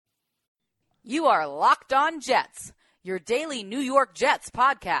You are Locked On Jets, your daily New York Jets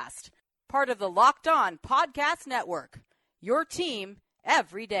podcast. Part of the Locked On Podcast Network, your team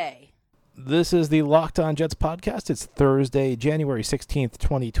every day. This is the Locked On Jets podcast. It's Thursday, January 16th,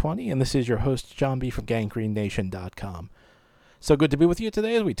 2020, and this is your host, John B. from GangrenNation.com. So good to be with you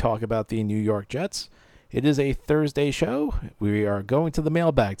today as we talk about the New York Jets. It is a Thursday show. We are going to the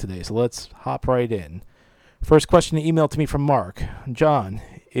mailbag today, so let's hop right in. First question emailed to me from Mark. John,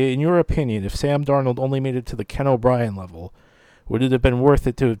 in your opinion, if Sam Darnold only made it to the Ken O'Brien level, would it have been worth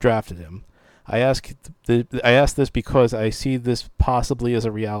it to have drafted him? I ask this because I see this possibly as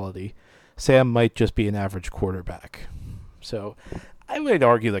a reality. Sam might just be an average quarterback. So I would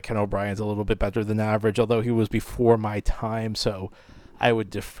argue that Ken O'Brien's a little bit better than average, although he was before my time, so I would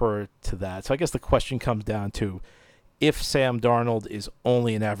defer to that. So I guess the question comes down to, if Sam Darnold is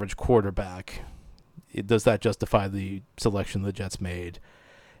only an average quarterback, does that justify the selection the Jets made?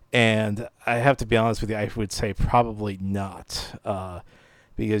 And I have to be honest with you, I would say probably not,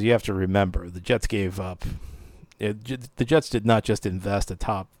 because you have to remember, the Jets gave up. The Jets did not just invest a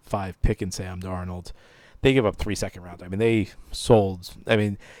top 5 pick in Sam Darnold. They gave up 3 second rounds. I mean, they sold. I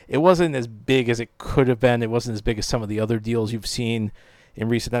mean, it wasn't as big as it could have been. It wasn't as big as some of the other deals you've seen in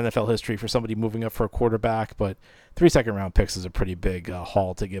recent NFL history for somebody moving up for a quarterback. But 3 second round picks is a pretty big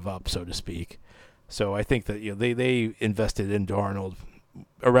haul to give up, so to speak. So I think that they invested in Darnold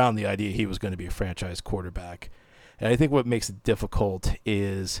around the idea he was going to be a franchise quarterback. And I think what makes it difficult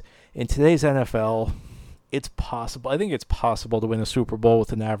is in today's NFL, it's possible. I think it's possible to win a Super Bowl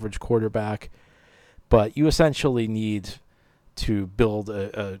with an average quarterback, but you essentially need to build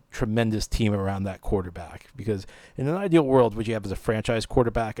a tremendous team around that quarterback. Because in an ideal world, what you have is a franchise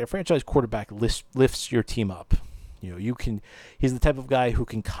quarterback. A franchise quarterback lifts your team up. He's the type of guy who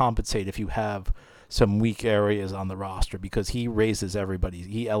can compensate if you have some weak areas on the roster, because he raises everybody,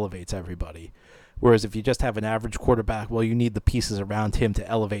 he elevates everybody. Whereas if you just have an average quarterback, well, you need the pieces around him to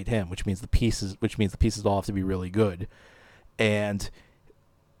elevate him, which means the pieces all have to be really good. And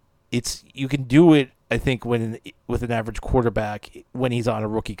you can do it, I think, with an average quarterback when he's on a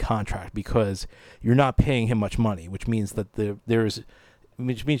rookie contract, because you're not paying him much money, which means that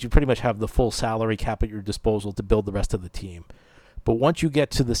which means you pretty much have the full salary cap at your disposal to build the rest of the team. But once you get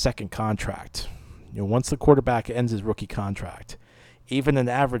to the second contract, once the quarterback ends his rookie contract, even an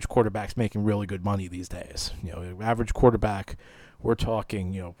average quarterback's making really good money these days. Average quarterback, we're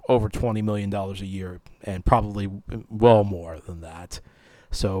talking, over $20 million a year, and probably well more than that.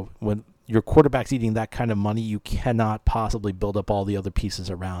 So when your quarterback's eating that kind of money, you cannot possibly build up all the other pieces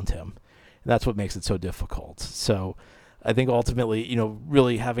around him. And that's what makes it so difficult. So I think ultimately,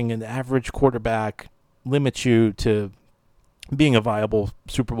 really having an average quarterback limits you to being a viable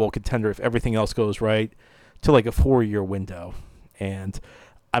Super Bowl contender if everything else goes right, to like a 4-year window. And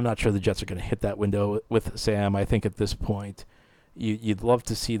I'm not sure the Jets are going to hit that window with Sam. I think at this point, you'd love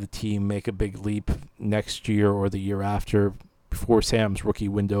to see the team make a big leap next year or the year after before Sam's rookie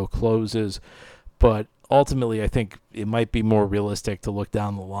window closes. But ultimately, I think it might be more realistic to look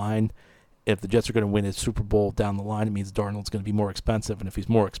down the line. If the Jets are going to win a Super Bowl down the line, it means Darnold's going to be more expensive. And if he's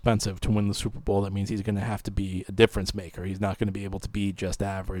more expensive to win the Super Bowl, that means he's going to have to be a difference maker. He's not going to be able to be just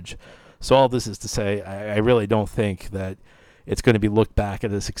average. So all this is to say, I really don't think that it's going to be looked back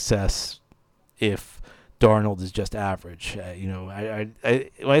at a success if Darnold is just average. When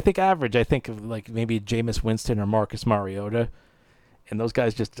I think average, I think of like maybe Jameis Winston or Marcus Mariota. And those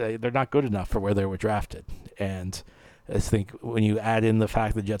guys they're not good enough for where they were drafted. And I think when you add in the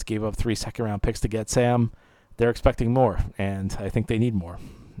fact the Jets gave up 3 second-round picks to get Sam, they're expecting more, and I think they need more.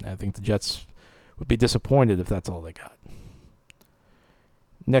 I think the Jets would be disappointed if that's all they got.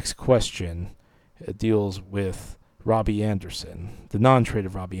 Next question deals with Robbie Anderson, the non-trade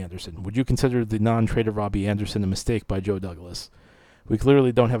of Robbie Anderson. Would you consider the non-trade of Robbie Anderson a mistake by Joe Douglas? We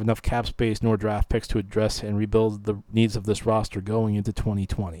clearly don't have enough cap space nor draft picks to address and rebuild the needs of this roster going into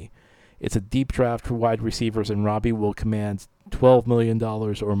 2020. It's a deep draft for wide receivers, and Robbie will command $12 million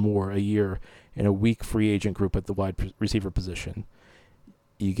or more a year in a weak free agent group at the wide receiver position.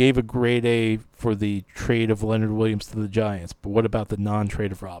 You gave a grade A for the trade of Leonard Williams to the Giants, but what about the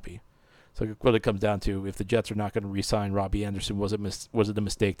non-trade of Robbie? So what it comes down to, if the Jets are not going to re-sign Robbie Anderson, was it a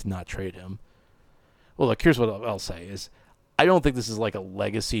mistake to not trade him? Well, look, here's what I'll say is, I don't think this is like a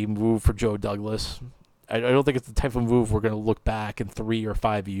legacy move for Joe Douglas. I don't think it's the type of move we're going to look back in 3 or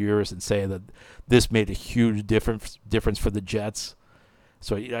 5 years and say that this made a huge difference for the Jets.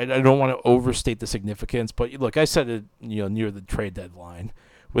 So I don't want to overstate the significance, but look, I said it near the trade deadline.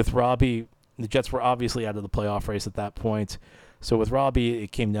 With Robbie, the Jets were obviously out of the playoff race at that point. So with Robbie,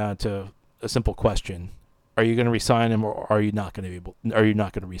 it came down to a simple question: are you going to re-sign him, or are you not going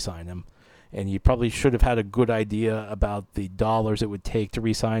to re-sign him? and you probably should have had a good idea about the dollars it would take to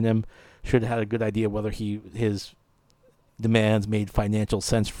re-sign him. Should have had a good idea whether his demands made financial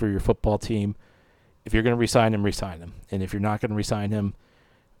sense for your football team. If you're going to re-sign him, re-sign him. And if you're not going to re-sign him,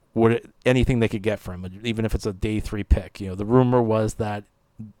 anything they could get from him, even if it's a day 3 pick. The rumor was that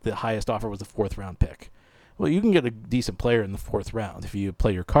the highest offer was a 4th round pick. Well, you can get a decent player in the 4th round if you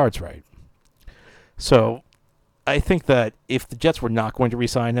play your cards right. So I think that if the Jets were not going to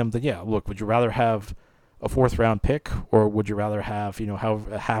re-sign him, then yeah, look, would you rather have a 4th round pick, or would you rather have,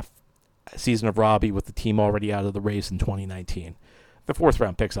 have a half season of Robbie with the team already out of the race in 2019? The 4th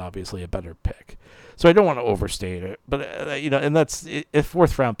round pick's obviously a better pick. So I don't want to overstate it, but and that's a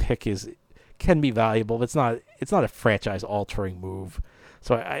 4th round pick can be valuable. But it's not a franchise altering move.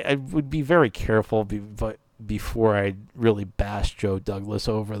 So I would be very careful before I really bash Joe Douglas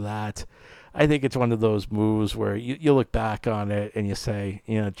over that. I think it's one of those moves where you look back on it and you say,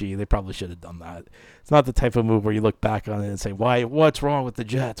 gee, they probably should have done that. It's not the type of move where you look back on it and say, what's wrong with the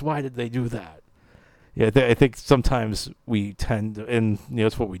Jets? Why did they do that? Yeah, I think sometimes we tend to, and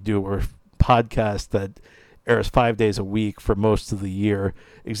it's what we do. We're a podcast that airs 5 days a week for most of the year,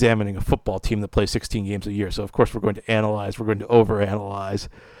 examining a football team that plays 16 games a year. So, of course, we're going to analyze. We're going to overanalyze.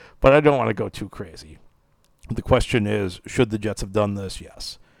 But I don't want to go too crazy. The question is, should the Jets have done this?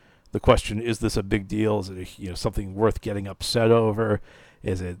 Yes. The question, is this a big deal? Is it something worth getting upset over?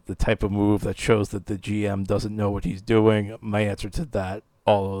 Is it the type of move that shows that the GM doesn't know what he's doing? My answer to that,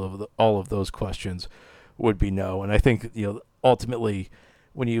 all of those questions, would be no. And I think ultimately,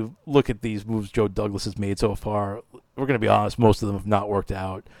 when you look at these moves Joe Douglas has made so far, we're going to be honest, most of them have not worked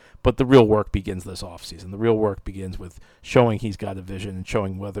out. But the real work begins this offseason. The real work begins with showing he's got a vision and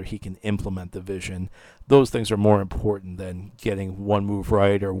showing whether he can implement the vision. Those things are more important than getting one move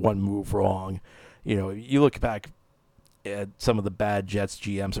right or one move wrong. You look back at some of the bad Jets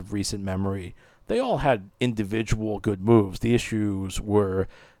GMs of recent memory, they all had individual good moves. The issues were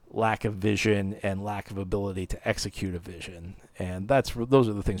lack of vision and lack of ability to execute a vision. And those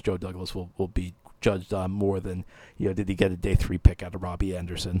are the things Joe Douglas will be judged on more than, did he get a day 3 pick out of Robbie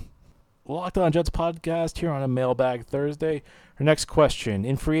Anderson? Locked On Jets podcast here on a Mailbag Thursday. Our next question,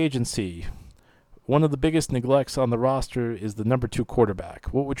 in free agency, one of the biggest neglects on the roster is the number 2 quarterback.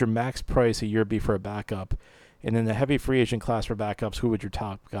 What would your max price a year be for a backup? And in a heavy free agent class for backups, who would your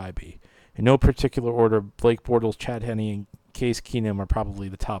top guy be? In no particular order, Blake Bortles, Chad Henne, and Case Keenum are probably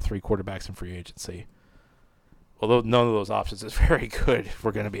the top 3 quarterbacks in free agency. Although none of those options is very good, if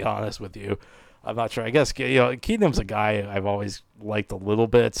we're going to be honest with you. I'm not sure. I guess Keenum's a guy I've always liked a little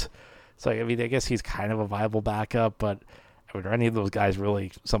bit. So, I guess he's kind of a viable backup, but are any of those guys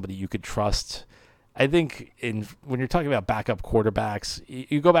really somebody you could trust? I think when you're talking about backup quarterbacks,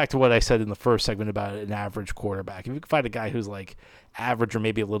 you go back to what I said in the first segment about an average quarterback. If you can find a guy who's like average or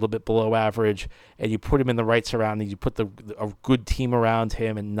maybe a little bit below average, and you put him in the right surroundings, you put a good team around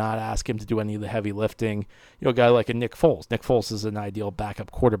him and not ask him to do any of the heavy lifting, a guy like a Nick Foles. Nick Foles is an ideal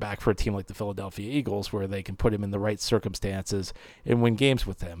backup quarterback for a team like the Philadelphia Eagles, where they can put him in the right circumstances and win games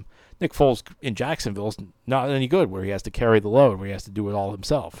with him. Nick Foles in Jacksonville is not any good, where he has to carry the load, where he has to do it all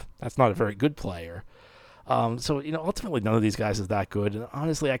himself. That's not a very good player. So ultimately none of these guys is that good. And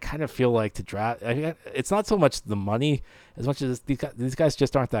honestly, I kind of feel like to draft, it's not so much the money as much as these guys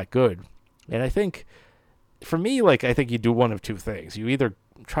just aren't that good. And I think, for me, I think you do one of two things. You either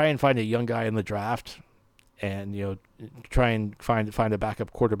try and find a young guy in the draft and, try and find a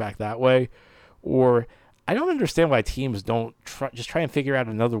backup quarterback that way, or I don't understand why teams don't try and figure out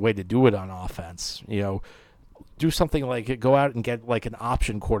another way to do it on offense. Do something like go out and get like an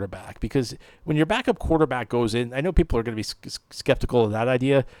option quarterback, because when your backup quarterback goes in, I know people are going to be skeptical of that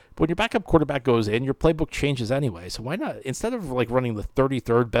idea, but when your backup quarterback goes in, your playbook changes anyway. So why not, instead of running the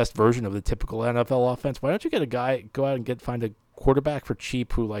 33rd best version of the typical NFL offense, why don't you get a guy, go out and find a quarterback for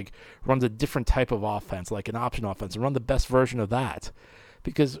cheap who runs a different type of offense, like an option offense, and run the best version of that?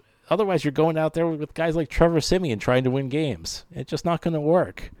 Because otherwise, you're going out there with guys like Trevor Siemian trying to win games. It's just not going to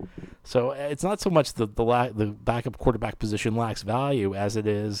work. So it's not so much the backup quarterback position lacks value as it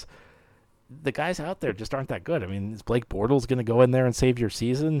is the guys out there just aren't that good. Is Blake Bortles going to go in there and save your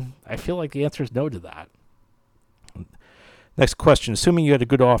season? I feel like the answer is no to that. Next question. Assuming you had a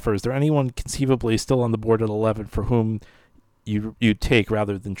good offer, is there anyone conceivably still on the board at 11 for whom you take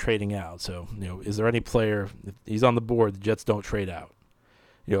rather than trading out? So, is there any player, if he's on the board, the Jets don't trade out?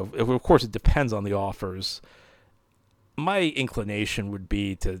 Of course, it depends on the offers. My inclination would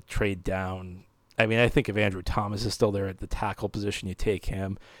be to trade down. I think if Andrew Thomas is still there at the tackle position, you take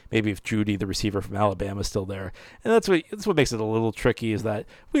him. Maybe if Judy, the receiver from Alabama, is still there. And that's what makes it a little tricky, is that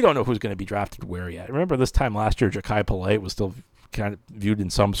we don't know who's going to be drafted where yet. Remember this time last year, Ja'Kai Polite was still kind of viewed in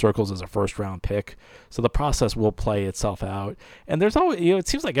some circles as a first-round pick. So the process will play itself out. And there's always, it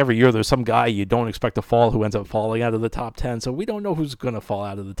seems like every year there's some guy you don't expect to fall who ends up falling out of the top 10. So we don't know who's going to fall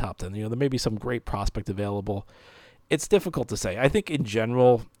out of the top 10. There may be some great prospect available. It's difficult to say. I think in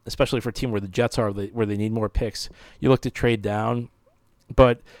general, especially for a team where the Jets are, where they need more picks, you look to trade down.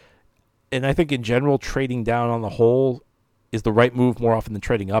 And I think in general, trading down on the whole is the right move more often than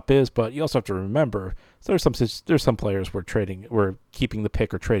trading up is. But you also have to remember, there's some players where keeping the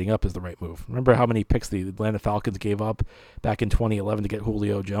pick or trading up is the right move. Remember how many picks the Atlanta Falcons gave up back in 2011 to get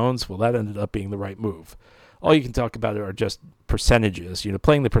Julio Jones? Well, that ended up being the right move. All you can talk about are just percentages.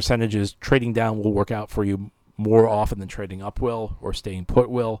 Playing the percentages, trading down will work out for you more often than trading up will, or staying put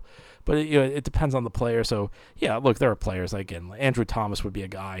will. But it depends on the player. So yeah, look, there are players again. Andrew Thomas would be a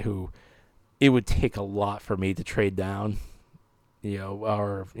guy who it would take a lot for me to trade down.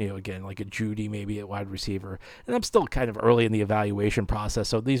 Again, like a Judy maybe at wide receiver, and I'm still kind of early in the evaluation process,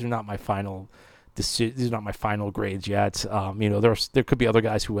 so these are not my final grades yet. There could be other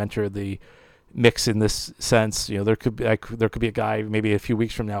guys who enter the mix in this sense. There could be a guy maybe a few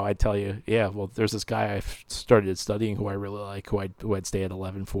weeks from now I'd tell you, yeah, well, there's this guy I've started studying who I really like, who I'd stay at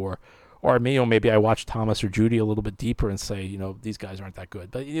 11 for. Or maybe I watch Thomas or Judy a little bit deeper and say, these guys aren't that good.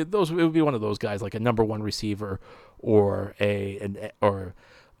 But it would be one of those guys, like a number one receiver or a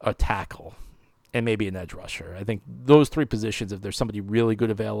tackle, and maybe an edge rusher. I think those three positions, if there's somebody really good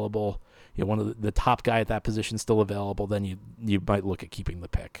available, one of the top guy at that position still available, then you might look at keeping the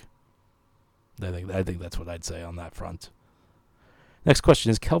pick. I think that's what I'd say on that front. Next question,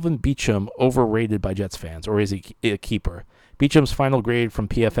 is Kelvin Beachum overrated by Jets fans, or is he a keeper? Beacham's final grade from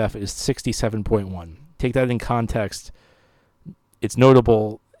PFF is 67.1. Take that in context. It's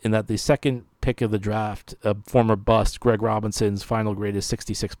notable in that the second pick of the draft, former bust, Greg Robinson's final grade is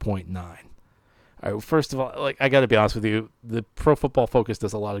 66.9. All right, first of all, I got to be honest with you, the Pro Football Focus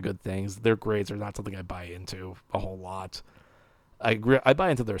does a lot of good things. Their grades are not something I buy into a whole lot. I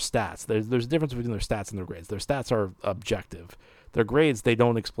buy into their stats. There's a difference between their stats and their grades. Their stats are objective. Their grades, they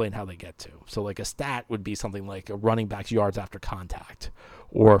don't explain how they get to. So like a stat would be something like a running back's yards after contact.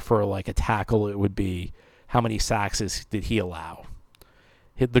 Or for like a tackle, it would be how many sacks did he allow.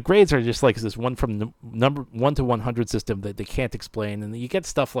 The grades are just like this one from number 1 to 100 system that they can't explain. And you get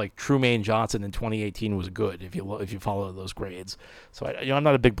stuff like Trumaine Johnson in 2018 was good if you follow those grades. So I'm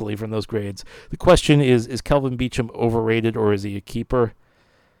not a big believer in those grades. The question is Kelvin Beachum overrated or is he a keeper?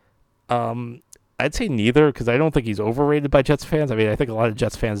 I'd say neither, because I don't think he's overrated by Jets fans. I mean, I think a lot of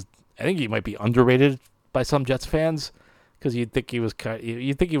Jets fans, I think he might be underrated by some Jets fans, because you'd think he was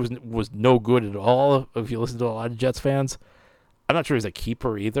no good at all if you listen to a lot of Jets fans. I'm not sure he's a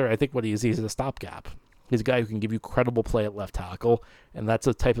keeper either. I think what he's a stopgap. He's a guy who can give you credible play at left tackle, and that's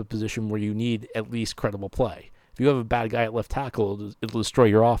a type of position where you need at least credible play. If you have a bad guy at left tackle, it'll destroy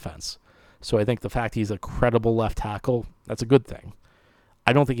your offense. So I think the fact he's a credible left tackle, that's a good thing.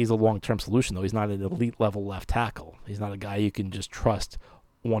 I don't think he's a long-term solution, though. He's not an elite-level left tackle. He's not a guy you can just trust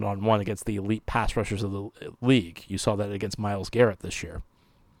one-on-one against the elite pass rushers of the league. You saw that against Myles Garrett this year.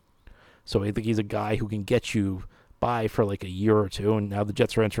 So I think he's a guy who can get you by for like a year or two, and now the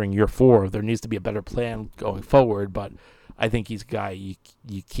Jets are entering year 4. There needs to be a better plan going forward, but I think he's a guy you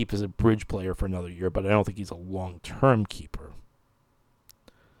keep as a bridge player for another year, but I don't think he's a long-term keeper.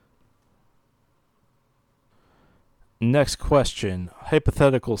 Next question,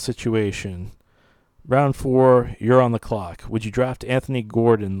 hypothetical situation. Round 4, you're on the clock. Would you draft Anthony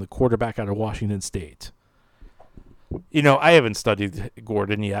Gordon, the quarterback out of Washington State? I haven't studied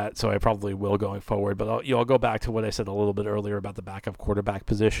Gordon yet, so I probably will going forward. But I'll go back to what I said a little bit earlier about the backup quarterback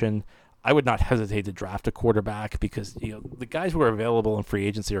position. I would not hesitate to draft a quarterback because the guys who are available in free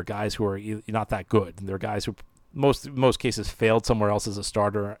agency are guys who are not that good. And they're guys who most cases failed somewhere else as a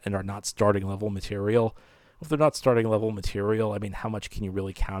starter and are not starting level material. If they're not starting level material, I mean, how much can you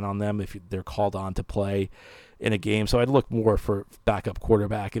really count on them if they're called on to play in a game? So I'd look more for backup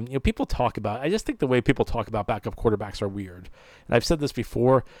quarterback. And people talk about, I just think the way people talk about backup quarterbacks are weird. And I've said this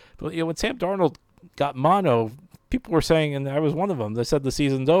before, but when Sam Darnold got mono, people were saying, and I was one of them, they said the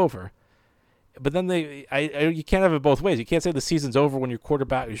season's over. But then you can't have it both ways. You can't say the season's over when your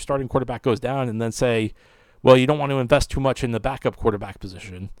starting quarterback goes down, and then say, well, you don't want to invest too much in the backup quarterback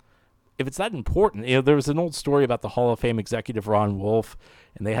position. If it's that important, there was an old story about the Hall of Fame executive Ron Wolf,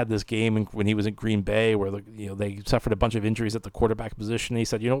 and they had this game when he was in Green Bay where they suffered a bunch of injuries at the quarterback position. And he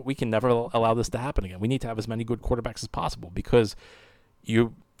said, we can never allow this to happen again. We need to have as many good quarterbacks as possible because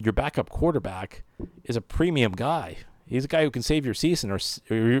your backup quarterback is a premium guy. He's a guy who can save your season, or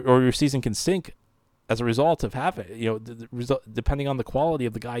your season can sink as a result of having, depending on the quality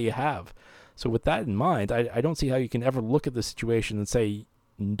of the guy you have. So with that in mind, I don't see how you can ever look at the situation and say,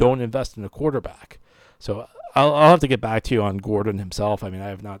 don't invest in a quarterback. So I'll have to get back to you on Gordon himself. I mean, I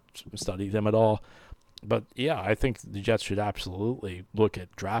have not studied him at all. But, yeah, I think the Jets should absolutely look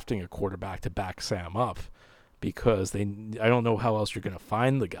at drafting a quarterback to back Sam up, because I don't know how else you're going to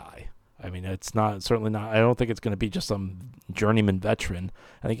find the guy. I mean, certainly not. I don't think it's going to be just some journeyman veteran.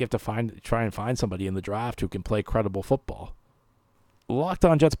 I think you have to try and find somebody in the draft who can play credible football. Locked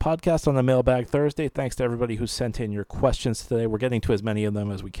On Jets podcast on the Mailbag Thursday. Thanks to everybody who sent in your questions today. We're getting to as many of them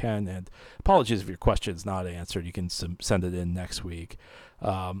as we can, and apologies if your question's not answered. You can send it in next week.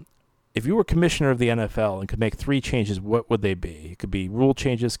 If you were commissioner of the NFL and could make 3 changes, what would they be? It could be rule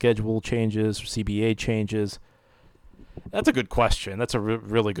changes, schedule changes, CBA changes. That's a good question. That's a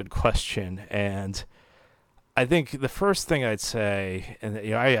really good question. And I think the first thing I'd say, and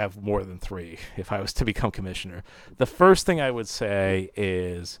I have more than 3 if I was to become commissioner. The first thing I would say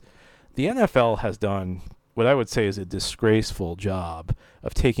is the NFL has done what I would say is a disgraceful job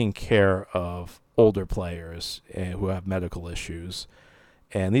of taking care of older players who have medical issues.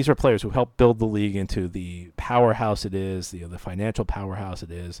 And these are players who helped build the league into the powerhouse it is, the financial powerhouse it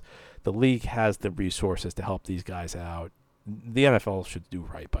is. The league has the resources to help these guys out. The NFL should do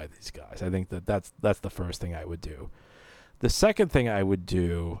right by these guys. I think that's the first thing I would do. The second thing I would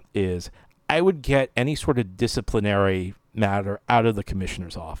do is I would get any sort of disciplinary matter out of the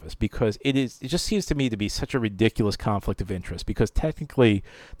commissioner's office, because it just seems to me to be such a ridiculous conflict of interest, because technically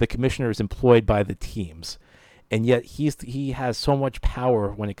the commissioner is employed by the teams. And yet he has so much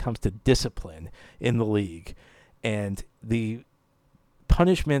power when it comes to discipline in the league, and the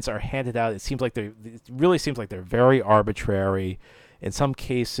punishments are handed out. It really seems like they're very arbitrary. In some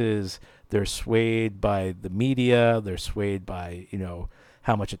cases, they're swayed by the media. They're swayed by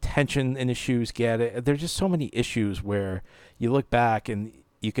how much attention an issues get. There's just so many issues where you look back and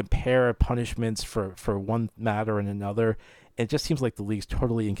you compare punishments for one matter and another. It just seems like the league's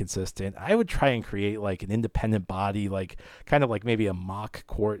totally inconsistent. I would try and create like an independent body, kind of like maybe a mock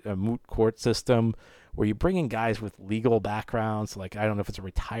court, a moot court system, where you bring in guys with legal backgrounds. Like, I don't know if it's a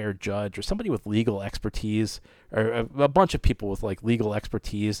retired judge or somebody with legal expertise, or a bunch of people with like legal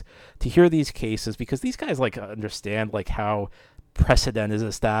expertise to hear these cases, because these guys understand how precedent is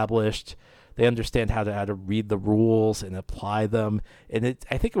established. They understand how to read the rules and apply them, and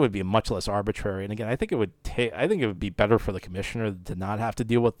I think it would be much less arbitrary. And again, I think it would be better for the commissioner to not have to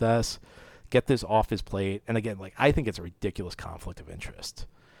deal with this, get this off his plate. And again, I think it's a ridiculous conflict of interest.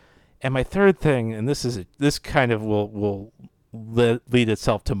 And my third thing, and this kind of will lead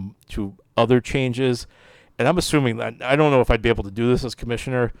itself to other changes. And I'm assuming that I don't know if I'd be able to do this as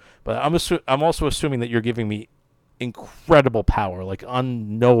commissioner, but I'm also assuming that you're giving me incredible power, like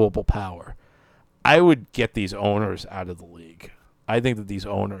unknowable power. I would get these owners out of the league. I think that these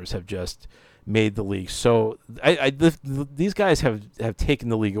owners have just made the league so. These guys have taken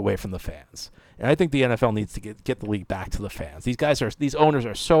the league away from the fans, and I think the NFL needs to get the league back to the fans. These owners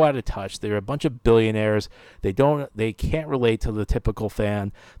are so out of touch. They're a bunch of billionaires. They can't relate to the typical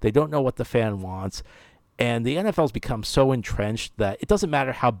fan. They don't know what the fan wants, and the NFL's become so entrenched that it doesn't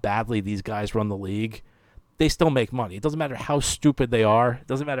matter how badly these guys run the league. They still make money. It doesn't matter how stupid they are. It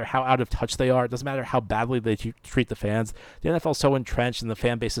doesn't matter how out of touch they are. It doesn't matter how badly they treat the fans. The NFL's so entrenched and the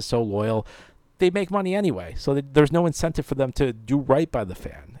fan base is so loyal. They make money anyway. So there's no incentive for them to do right by the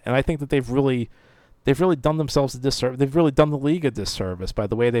fan. And I think that they've really done themselves a disservice. They've really done the league a disservice by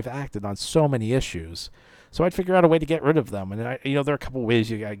the way they've acted on so many issues. So I'd figure out a way to get rid of them. And there are a couple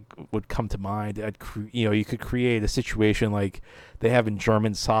ways would come to mind. You could create a situation like they have in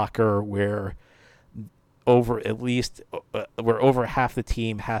German soccer where over half the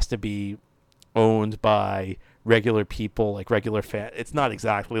team has to be owned by regular people, like regular fans. It's not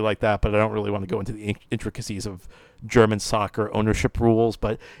exactly like that, but I don't really want to go into the intricacies of German soccer ownership rules,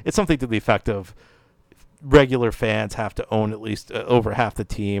 but it's something to the effect of regular fans have to own at least over half the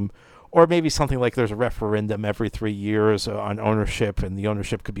team, or maybe something like there's a referendum every 3 years on ownership, and the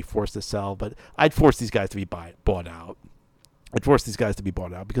ownership could be forced to sell. But I'd force these guys to be bought out.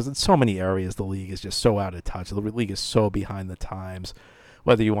 Because in so many areas the league is just so out of touch. The league is so behind the times.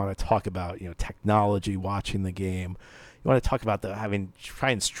 Whether you want to talk about technology, watching the game, you want to talk about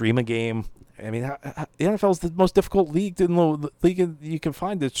try and stream a game. I mean, the NFL is the most difficult league in the league you can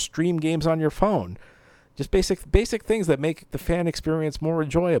find to stream games on your phone. Just basic things that make the fan experience more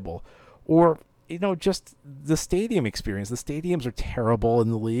enjoyable, or just the stadium experience. The stadiums are terrible in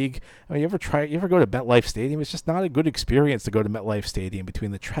the league. I mean, you ever go to MetLife Stadium? It's just not a good experience to go to MetLife Stadium,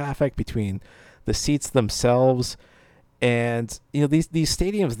 between the traffic, between the seats themselves. And, these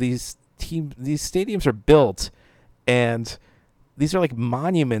stadiums are built, and these are like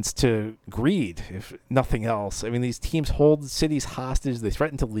monuments to greed, if nothing else. I mean, these teams hold cities hostage. They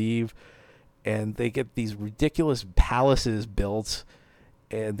threaten to leave, and they get these ridiculous palaces built,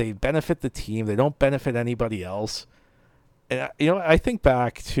 and they benefit the team. They don't benefit anybody else. And, I think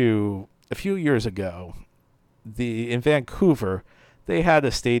back to a few years ago, in Vancouver, they had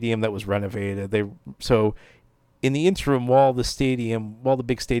a stadium that was renovated. So in the interim, while the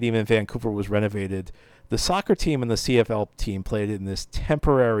big stadium in Vancouver was renovated, the soccer team and the CFL team played in this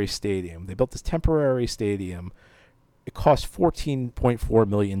temporary stadium. They built this temporary stadium. It cost $14.4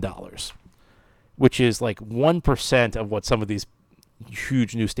 million, which is like 1% of what some of these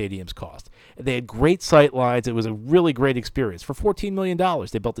huge new stadiums cost. They had great sight lines. It was a really great experience. For $14 million,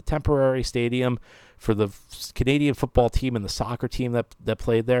 they built a temporary stadium for the Canadian football team and the soccer team that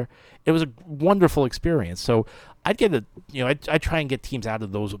played there. It was a wonderful experience. So I'd I try and get teams out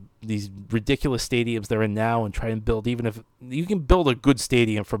of these ridiculous stadiums they're in now and try and build, even if you can build a good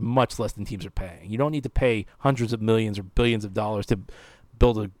stadium for much less than teams are paying. You don't need to pay hundreds of millions or billions of dollars to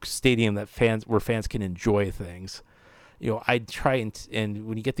build a stadium where fans can enjoy things. I try and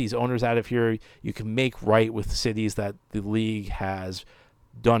when you get these owners out of here, you can make right with cities that the league has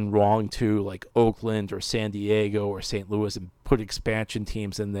done wrong to, like Oakland or San Diego or St. Louis, and put expansion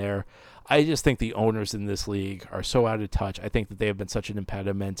teams in there. I just think the owners in this league are so out of touch. I think that they have been such an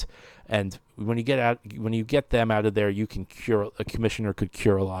impediment, and when you get them out of there, a commissioner could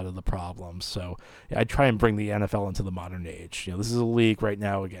cure a lot of the problems. So I try and bring the NFL into the modern age. This is a league right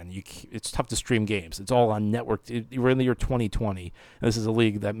now. Again, it's tough to stream games. It's all on network. We're in the year 2020, and this is a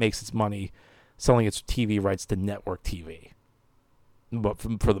league that makes its money selling its TV rights to network TV. But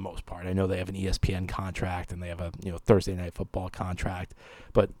for the most part, I know they have an ESPN contract and they have a Thursday Night Football contract,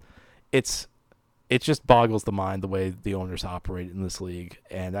 but it just boggles the mind the way the owners operate in this league,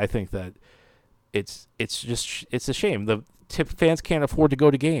 and I think that it's a shame. The fans can't afford to go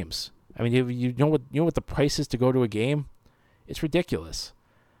to games. I mean, you know what the price is to go to a game? It's ridiculous.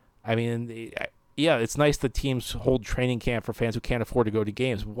 I mean, yeah, it's nice that teams hold training camp for fans who can't afford to go to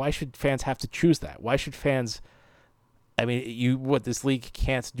games. Why should fans have to choose that? Why should fans? I mean, this league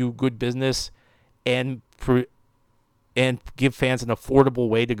can't do good business and give fans an affordable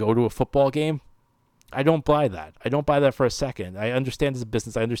way to go to a football game? I don't buy that. I don't buy that for a second. I understand it's a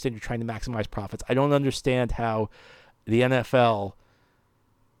business. I understand you're trying to maximize profits. I don't understand how the NFL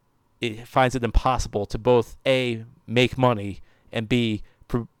finds it impossible to both A, make money, and B,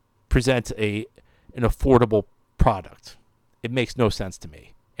 present an affordable product. It makes no sense to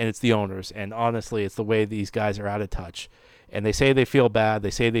me. And it's the owners, and honestly, it's the way these guys are out of touch. And they say they feel bad.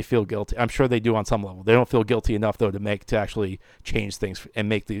 They say they feel guilty. I'm sure they do on some level. They don't feel guilty enough, though, to actually change things and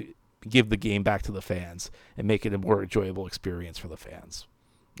give the game back to the fans and make it a more enjoyable experience for the fans.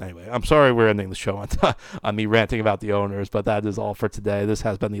 Anyway, I'm sorry we're ending the show on me ranting about the owners, but that is all for today. This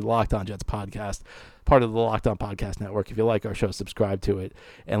has been the Locked On Jets podcast, part of the Locked On Podcast Network. If you like our show, subscribe to it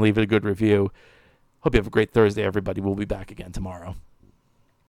and leave it a good review. Hope you have a great Thursday, everybody. We'll be back again tomorrow.